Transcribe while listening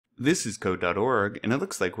This is code.org, and it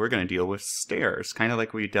looks like we're going to deal with stairs, kind of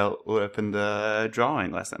like we dealt with in the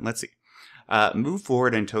drawing lesson. Let's see. Move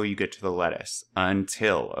forward until you get to the lettuce.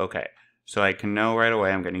 Until. Okay. So I can know right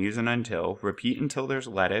away I'm going to use an until. Repeat until there's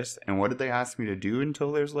lettuce. And what did they ask me to do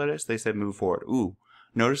until there's lettuce? They said move forward. Ooh,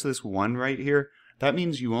 notice this one right here? That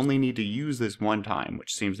means you only need to use this one time,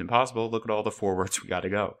 which seems impossible. Look at all the forwards we got to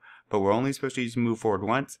go. But we're only supposed to use move forward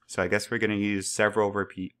once, so I guess we're going to use several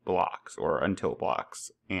repeat blocks, or until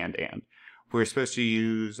blocks, and. We're supposed to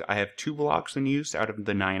use, I have 2 blocks in use out of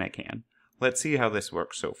the 9 I can. Let's see how this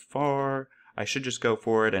works so far. I should just go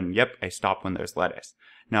for it, and yep, I stop when there's lettuce.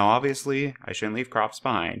 Now obviously, I shouldn't leave crops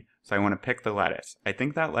behind, so I want to pick the lettuce. I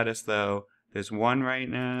think that lettuce though, there's one right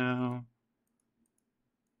now.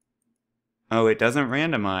 Oh, it doesn't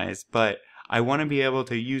randomize, but I want to be able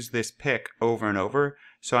to use this pick over and over.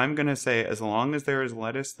 So I'm going to say, as long as there is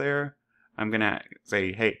lettuce there, I'm going to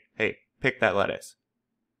say, hey, pick that lettuce.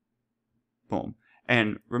 Boom.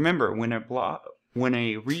 And remember, when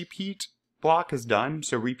a repeat block is done,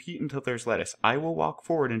 so repeat until there's lettuce, I will walk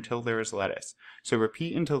forward until there is lettuce. So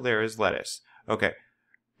repeat until there is lettuce. Okay,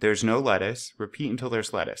 there's no lettuce. Repeat until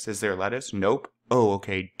there's lettuce. Is there lettuce? Nope. Oh,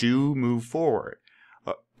 okay, do move forward.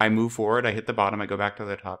 I move forward, I hit the bottom, I go back to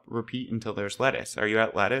the top. Repeat until there's lettuce. Are you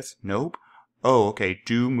at lettuce? Nope. Oh, okay,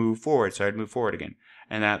 do move forward. So I'd move forward again.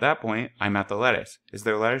 And at that point, I'm at the lettuce. Is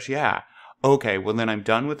there lettuce? Yeah. Okay, well then I'm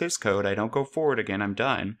done with this code. I don't go forward again. I'm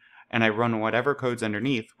done. And I run whatever code's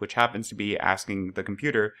underneath, which happens to be asking the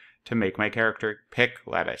computer to make my character pick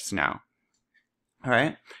lettuce now. All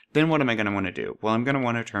right, then what am I going to want to do? Well, I'm going to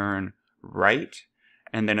want to turn right,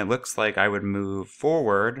 and then it looks like I would move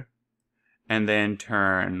forward, and then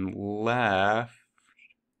turn left.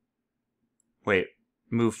 Wait,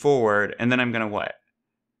 move forward, and then I'm going to what?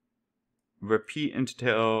 Repeat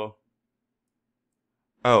until...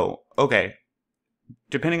 Oh, okay.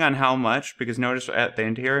 Depending on how much, because notice at the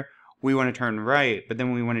end here, we want to turn right, but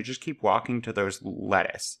then we want to just keep walking to those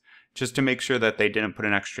lettuce, just to make sure that they didn't put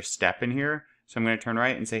an extra step in here. So I'm going to turn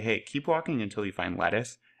right and say, hey, keep walking until you find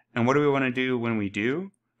lettuce. And what do we want to do when we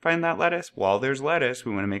do find that lettuce? While there's lettuce,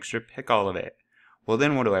 we want to make sure to pick all of it. Well,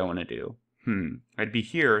 then what do I want to do? I'd be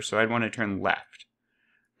here, so I'd want to turn left.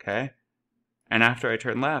 Okay? And after I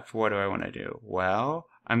turn left, what do I want to do? Well,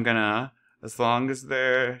 I'm going to, as long as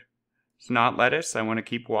there's not lettuce, I want to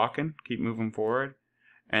keep walking, keep moving forward.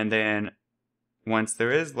 And then once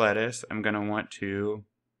there is lettuce, I'm going to want to,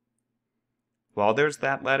 while there's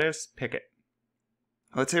that lettuce, pick it.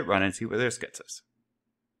 Let's hit run and see where this gets us.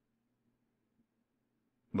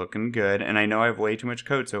 Looking good, and I know I have way too much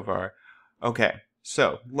code so far. Okay,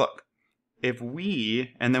 so look, if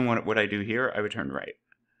we, and then what would I do here? I would turn right.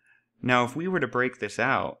 Now if we were to break this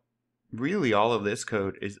out, really all of this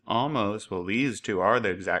code is almost, well, these two are the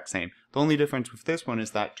exact same. The only difference with this one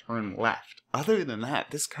is that turn left. Other than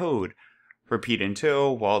that, this code, repeat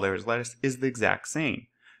until, while there's lettuce, is the exact same.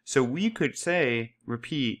 So we could say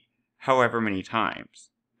repeat however many times,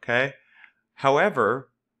 okay? However,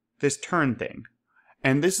 this turn thing,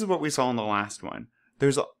 and this is what we saw in the last one.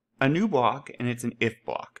 There's a new block, and it's an if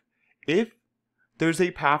block. If there's a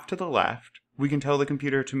path to the left, we can tell the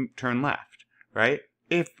computer to turn left, right?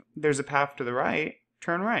 If there's a path to the right,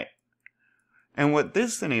 turn right. And what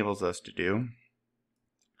this enables us to do,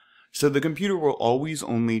 so the computer will always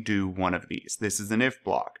only do one of these. This is an if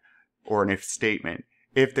block, or an if statement.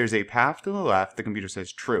 If there's a path to the left, the computer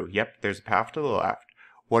says true. Yep, there's a path to the left.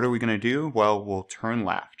 What are we going to do? Well, we'll turn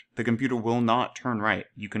left. The computer will not turn right.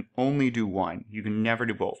 You can only do one. You can never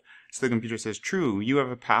do both. So the computer says true, you have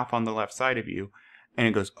a path on the left side of you. And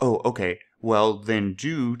it goes, oh, okay, well then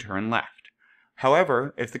do turn left.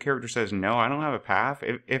 However, if the character says, no, I don't have a path,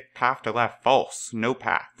 if path to left, false, no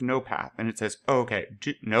path, and it says, oh, okay,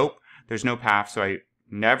 nope, there's no path, so I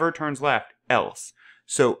never turns left, else.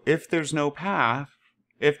 So if there's no path,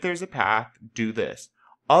 if there's a path, do this.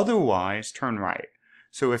 Otherwise, turn right.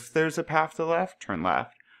 So if there's a path to the left, turn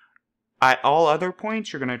left. At all other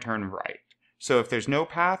points, you're going to turn right. So if there's no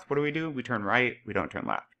path, what do? We turn right, we don't turn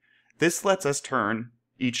left. This lets us turn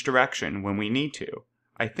each direction when we need to.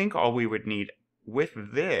 I think all we would need with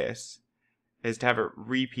this is to have it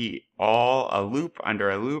repeat a loop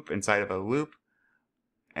under a loop inside of a loop.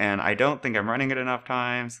 And I don't think I'm running it enough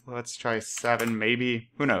times. Let's try 7, maybe.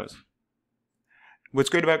 Who knows? What's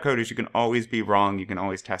great about code is you can always be wrong. You can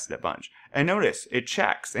always test it a bunch. And notice, it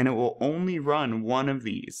checks, and it will only run one of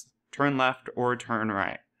these. Turn left or turn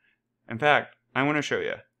right. In fact, I want to show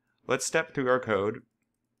you. Let's step through our code.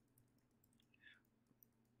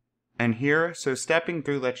 And here, so stepping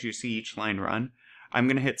through lets you see each line run. I'm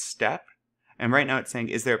going to hit step, and right now it's saying,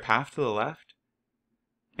 is there a path to the left?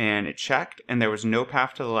 and it checked, and there was no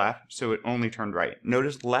path to the left, so it only turned right.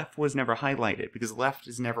 Notice left was never highlighted because left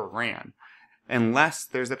is never ran. Unless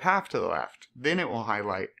there's a path to the left, then it will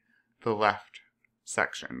highlight the left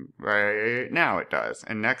section. Right now it does,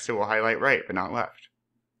 and next it will highlight right, but not left.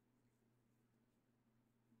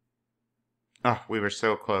 Oh, we were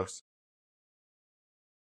so close.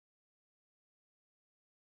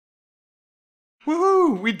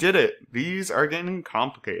 Woohoo! We did it! These are getting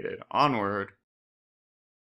complicated. Onward.